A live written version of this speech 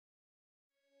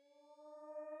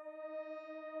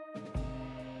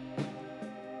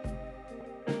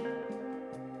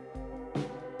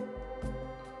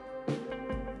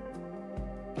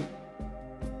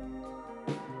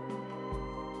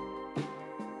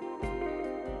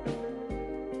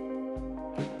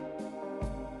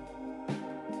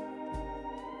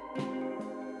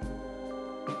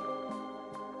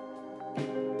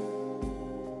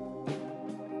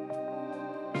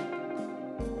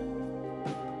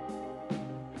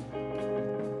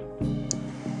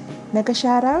Mega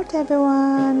shout out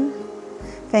everyone!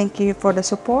 Thank you for the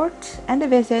support and the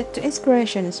visit to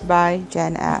Inspirations by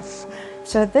Jen F.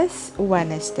 So this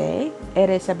Wednesday, it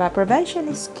is about prevention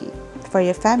is key. For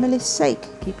your family's sake,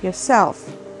 keep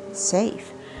yourself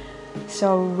safe.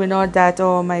 So we know that,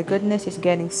 oh my goodness, it's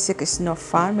getting sick is no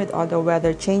fun with all the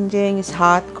weather changing. It's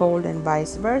hot, cold, and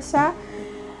vice versa.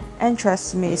 And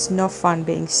trust me, it's no fun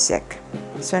being sick.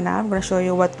 So now I'm going to show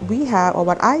you what we have or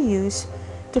what I use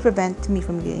to prevent me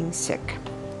from getting sick.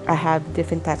 I have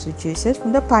different types of juices,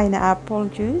 from the pineapple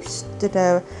juice to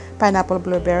the pineapple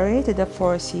blueberry to the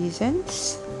Four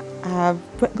Seasons.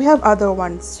 We have other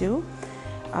ones too.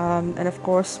 And of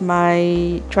course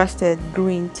my trusted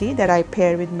green tea that I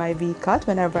pair with my V-cut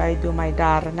whenever I do my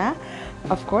dharana.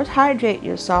 Of course, hydrate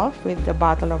yourself with a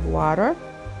bottle of water.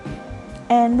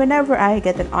 And whenever I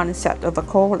get an onset of a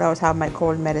cold, I always have my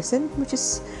cold medicine, which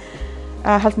is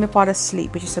helps me fall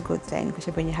asleep, which is a good thing, because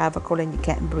when you have a cold and you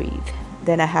can't breathe.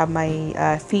 Then I have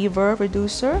my fever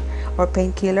reducer or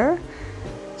painkiller.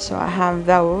 So I have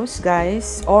those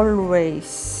guys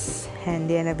always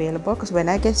handy and available, because when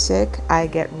I get sick, I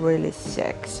get really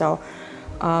sick. So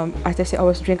as I say,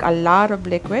 always drink a lot of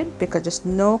liquid, because there's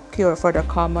no cure for the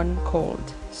common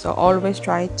cold. So always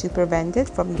try to prevent it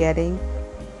from getting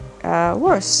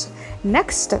worse.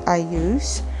 Next that I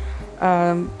use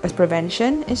as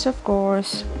prevention is, of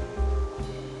course,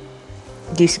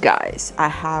 these guys. I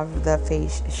have the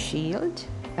face shield.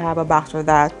 I have a box of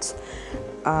that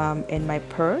in my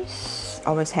purse,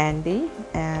 always handy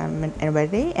and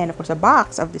ready. And of course, a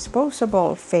box of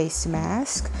disposable face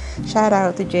mask. Shout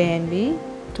out to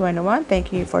JNB21.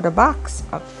 Thank you for the box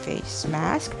of face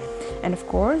mask. And of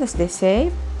course, as they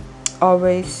say,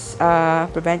 always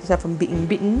prevent yourself from being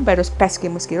bitten by those pesky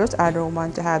mosquitoes. I don't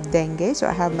want to have dengue, so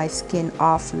I have my skin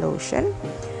off lotion.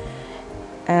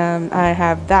 I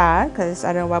have that because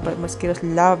I don't know why, but mosquitoes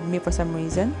love me for some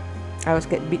reason. I always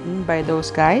get bitten by those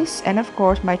guys. And of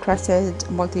course, my trusted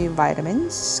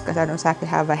multivitamins, because I don't exactly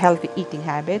have a healthy eating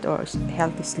habit or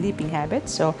healthy sleeping habit,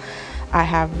 so I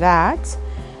have that.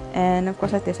 And of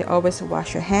course, as they say, always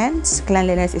wash your hands.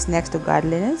 Cleanliness is next to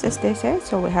godliness, as they say.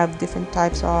 So we have different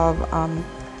types of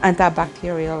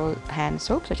antibacterial hand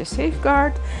soap, such as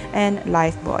Safeguard and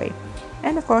Lifebuoy.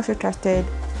 And of course, your trusted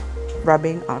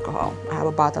rubbing alcohol. I have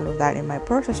a bottle of that in my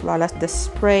purse, as well as the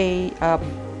spray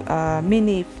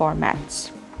mini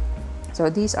formats. So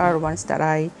these are ones that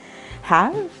I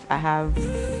have.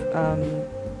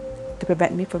 To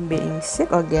prevent me from being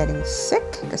sick or getting sick,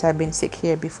 because I've been sick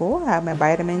here before. I have my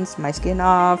vitamins, my skin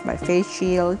off, my face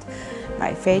shield,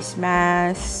 my face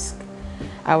mask.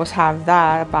 I always have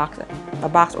that, a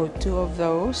box or two of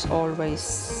those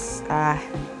always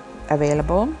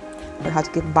available. I have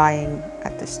to keep buying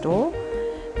at the store.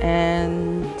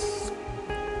 And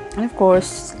of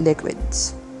course,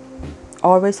 liquids.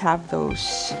 Always have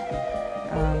those.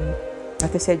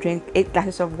 Like I said, drink 8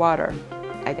 glasses of water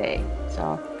a day.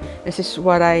 So this is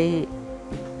what I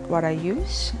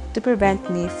use to prevent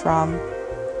me from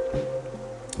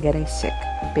getting sick,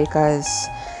 because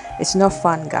it's no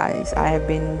fun, guys. I have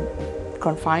been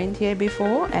confined here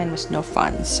before and it's no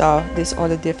fun. So these are all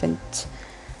the different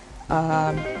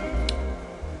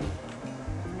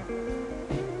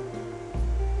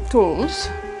tools,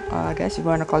 I guess you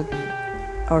want to call it,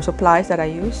 or supplies that I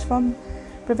use from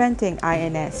preventing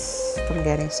INS from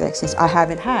getting sick, since I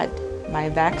haven't had my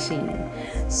vaccine.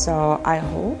 So I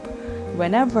hope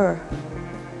whenever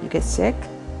you get sick,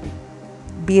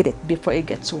 beat it before it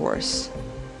gets worse.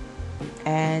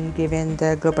 And given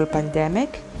the global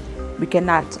pandemic, we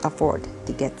cannot afford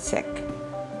to get sick,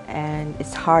 and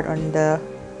it's hard on the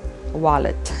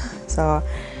wallet. So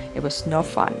it was no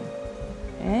fun.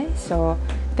 Okay, so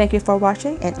thank you for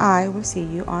watching, and I will see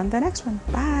you on the next one.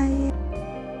 Bye.